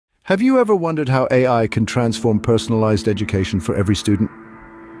Have you ever wondered how AI can transform personalized education for every student?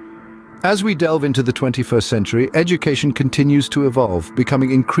 As we delve into the 21st century, education continues to evolve,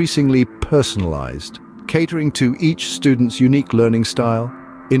 becoming increasingly personalized, catering to each student's unique learning style,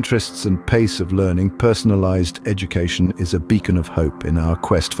 interests and pace of learning. Personalized education is a beacon of hope in our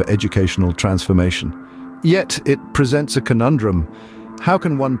quest for educational transformation. Yet, it presents a conundrum. How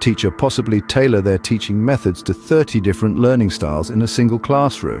can one teacher possibly tailor their teaching methods to 30 different learning styles in a single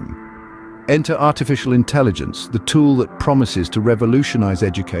classroom? Enter artificial intelligence, the tool that promises to revolutionize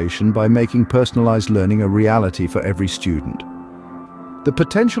education by making personalized learning a reality for every student. The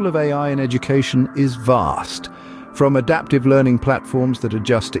potential of AI in education is vast, from adaptive learning platforms that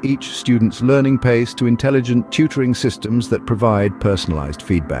adjust to each student's learning pace to intelligent tutoring systems that provide personalized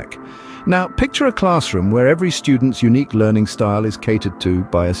feedback. Now, picture a classroom where every student's unique learning style is catered to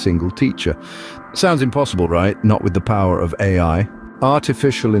by a single teacher. Sounds impossible, right? Not with the power of AI.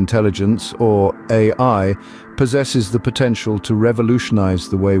 Artificial intelligence, or AI, possesses the potential to revolutionize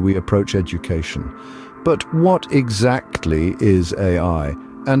the way we approach education. But what exactly is AI,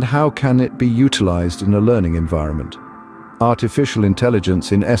 and how can it be utilized in a learning environment? Artificial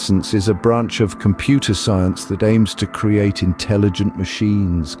intelligence, in essence, is a branch of computer science that aims to create intelligent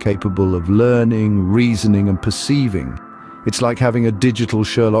machines capable of learning, reasoning, and perceiving. It's like having a digital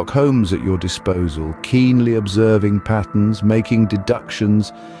Sherlock Holmes at your disposal, keenly observing patterns, making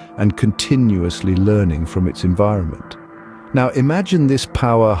deductions, and continuously learning from its environment. Now, imagine this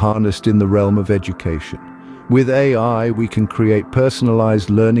power harnessed in the realm of education. With AI, we can create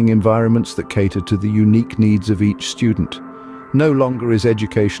personalized learning environments that cater to the unique needs of each student. No longer is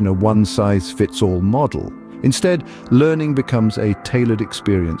education a one-size-fits-all model. Instead, learning becomes a tailored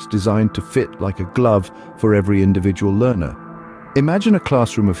experience designed to fit like a glove for every individual learner. Imagine a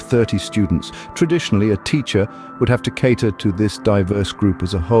classroom of 30 students. Traditionally, a teacher would have to cater to this diverse group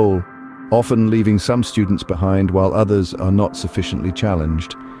as a whole, often leaving some students behind while others are not sufficiently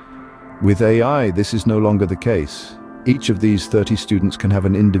challenged. With AI, this is no longer the case. Each of these 30 students can have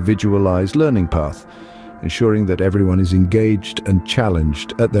an individualized learning path, ensuring that everyone is engaged and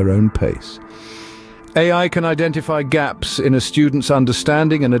challenged at their own pace. AI can identify gaps in a student's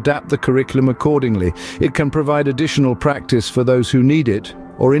understanding and adapt the curriculum accordingly. It can provide additional practice for those who need it,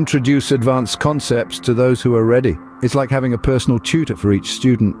 or introduce advanced concepts to those who are ready. It's like having a personal tutor for each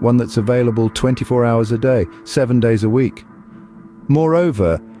student, one that's available 24 hours a day, 7 days a week.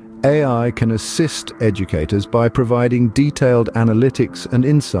 Moreover, AI can assist educators by providing detailed analytics and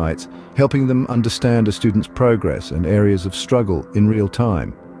insights, helping them understand a student's progress and areas of struggle in real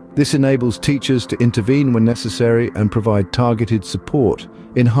time. This enables teachers to intervene when necessary and provide targeted support,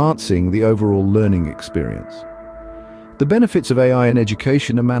 enhancing the overall learning experience. The benefits of AI in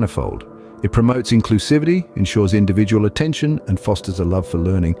education are manifold. It promotes inclusivity, ensures individual attention, and fosters a love for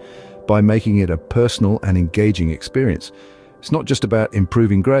learning by making it a personal and engaging experience. It's not just about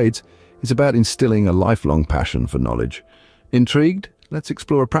improving grades, it's about instilling a lifelong passion for knowledge. Intrigued? Let's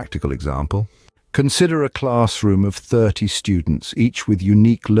explore a practical example. Consider a classroom of 30 students, each with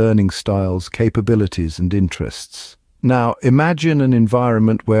unique learning styles, capabilities, and interests. Now, imagine an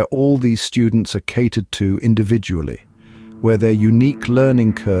environment where all these students are catered to individually, where their unique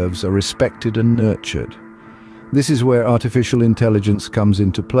learning curves are respected and nurtured. This is where artificial intelligence comes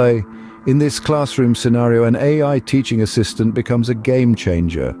into play. In this classroom scenario, an AI teaching assistant becomes a game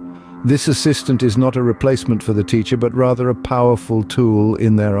changer. This assistant is not a replacement for the teacher, but rather a powerful tool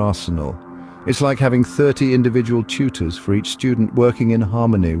in their arsenal. It's like having 30 individual tutors for each student working in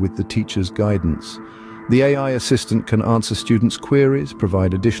harmony with the teacher's guidance. The AI assistant can answer students' queries,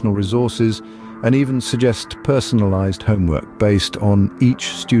 provide additional resources, and even suggest personalized homework based on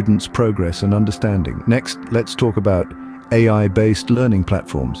each student's progress and understanding. Next, let's talk about AI-based learning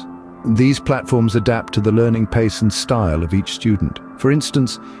platforms. These platforms adapt to the learning pace and style of each student. For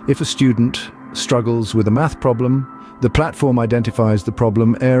instance, if a student struggles with a math problem, the platform identifies the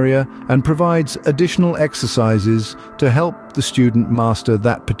problem area and provides additional exercises to help the student master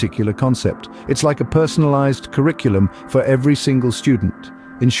that particular concept. It's like a personalized curriculum for every single student,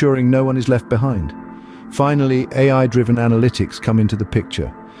 ensuring no one is left behind. Finally, AI-driven analytics come into the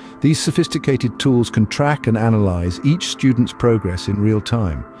picture. These sophisticated tools can track and analyze each student's progress in real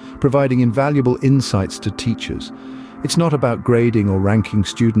time, providing invaluable insights to teachers. It's not about grading or ranking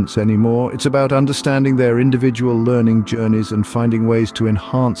students anymore. It's about understanding their individual learning journeys and finding ways to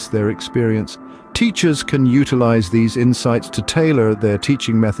enhance their experience. Teachers can utilize these insights to tailor their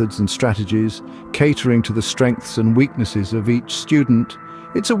teaching methods and strategies, catering to the strengths and weaknesses of each student.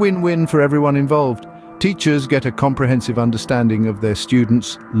 It's a win-win for everyone involved. Teachers get a comprehensive understanding of their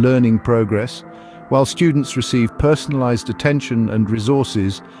students' learning progress, while students receive personalized attention and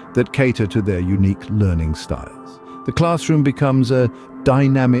resources that cater to their unique learning styles. The classroom becomes a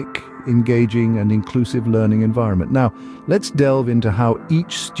dynamic, engaging, and inclusive learning environment. Now, let's delve into how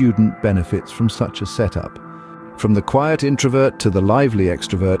each student benefits from such a setup. From the quiet introvert to the lively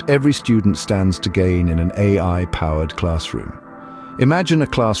extrovert, every student stands to gain in an AI-powered classroom. Imagine a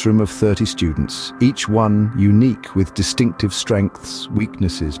classroom of 30 students, each one unique with distinctive strengths,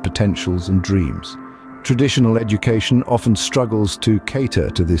 weaknesses, potentials, and dreams. Traditional education often struggles to cater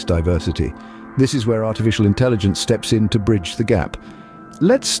to this diversity. This is where artificial intelligence steps in to bridge the gap.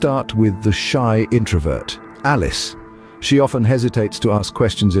 Let's start with the shy introvert, Alice. She often hesitates to ask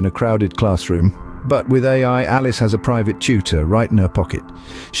questions in a crowded classroom. But with AI, Alice has a private tutor right in her pocket.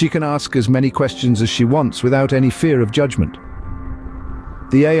 She can ask as many questions as she wants without any fear of judgment.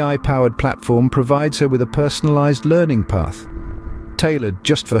 The AI-powered platform provides her with a personalized learning path, tailored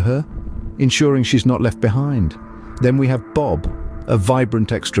just for her, ensuring she's not left behind. Then we have Bob, a vibrant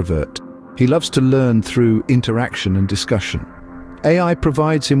extrovert. He loves to learn through interaction and discussion. AI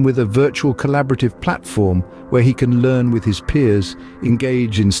provides him with a virtual collaborative platform where he can learn with his peers,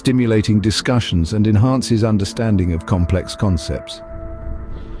 engage in stimulating discussions, and enhance his understanding of complex concepts.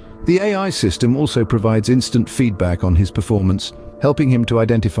 The AI system also provides instant feedback on his performance, helping him to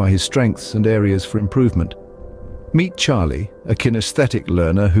identify his strengths and areas for improvement. Meet Charlie, a kinesthetic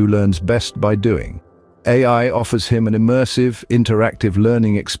learner who learns best by doing. AI offers him an immersive, interactive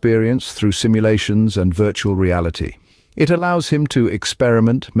learning experience through simulations and virtual reality. It allows him to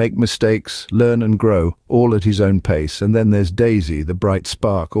experiment, make mistakes, learn and grow, all at his own pace. And then there's Daisy, the bright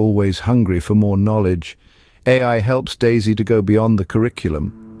spark, always hungry for more knowledge. AI helps Daisy to go beyond the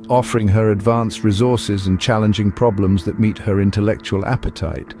curriculum, offering her advanced resources and challenging problems that meet her intellectual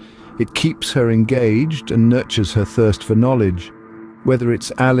appetite. It keeps her engaged and nurtures her thirst for knowledge. Whether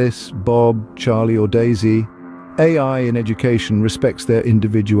it's Alice, Bob, Charlie or Daisy, AI in education respects their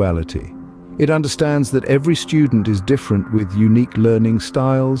individuality. It understands that every student is different with unique learning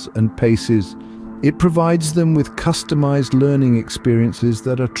styles and paces. It provides them with customized learning experiences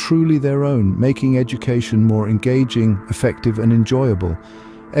that are truly their own, making education more engaging, effective, and enjoyable.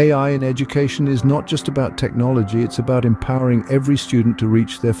 AI in education is not just about technology, it's about empowering every student to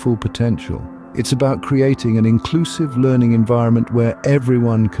reach their full potential. It's about creating an inclusive learning environment where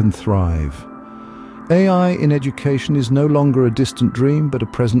everyone can thrive. AI in education is no longer a distant dream, but a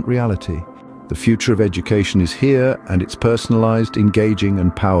present reality. The future of education is here, and it's personalized, engaging,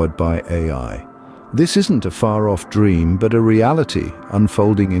 and powered by AI. This isn't a far-off dream, but a reality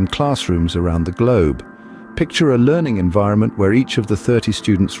unfolding in classrooms around the globe. Picture a learning environment where each of the 30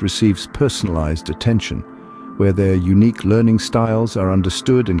 students receives personalized attention, where their unique learning styles are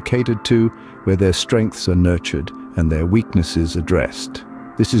understood and catered to, where their strengths are nurtured and their weaknesses addressed.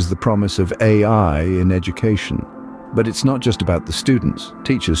 This is the promise of AI in education. But it's not just about the students.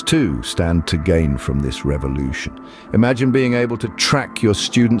 Teachers too stand to gain from this revolution. Imagine being able to track your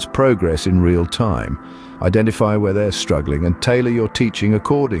students' progress in real time, identify where they're struggling, and tailor your teaching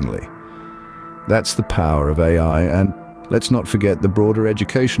accordingly. That's the power of AI, and let's not forget the broader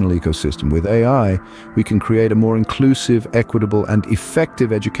educational ecosystem. With AI, we can create a more inclusive, equitable, and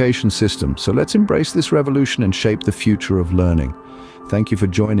effective education system. So let's embrace this revolution and shape the future of learning. Thank you for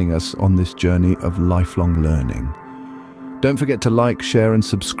joining us on this journey of lifelong learning. Don't forget to like, share, and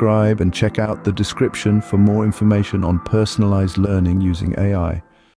subscribe, and check out the description for more information on personalized learning using AI.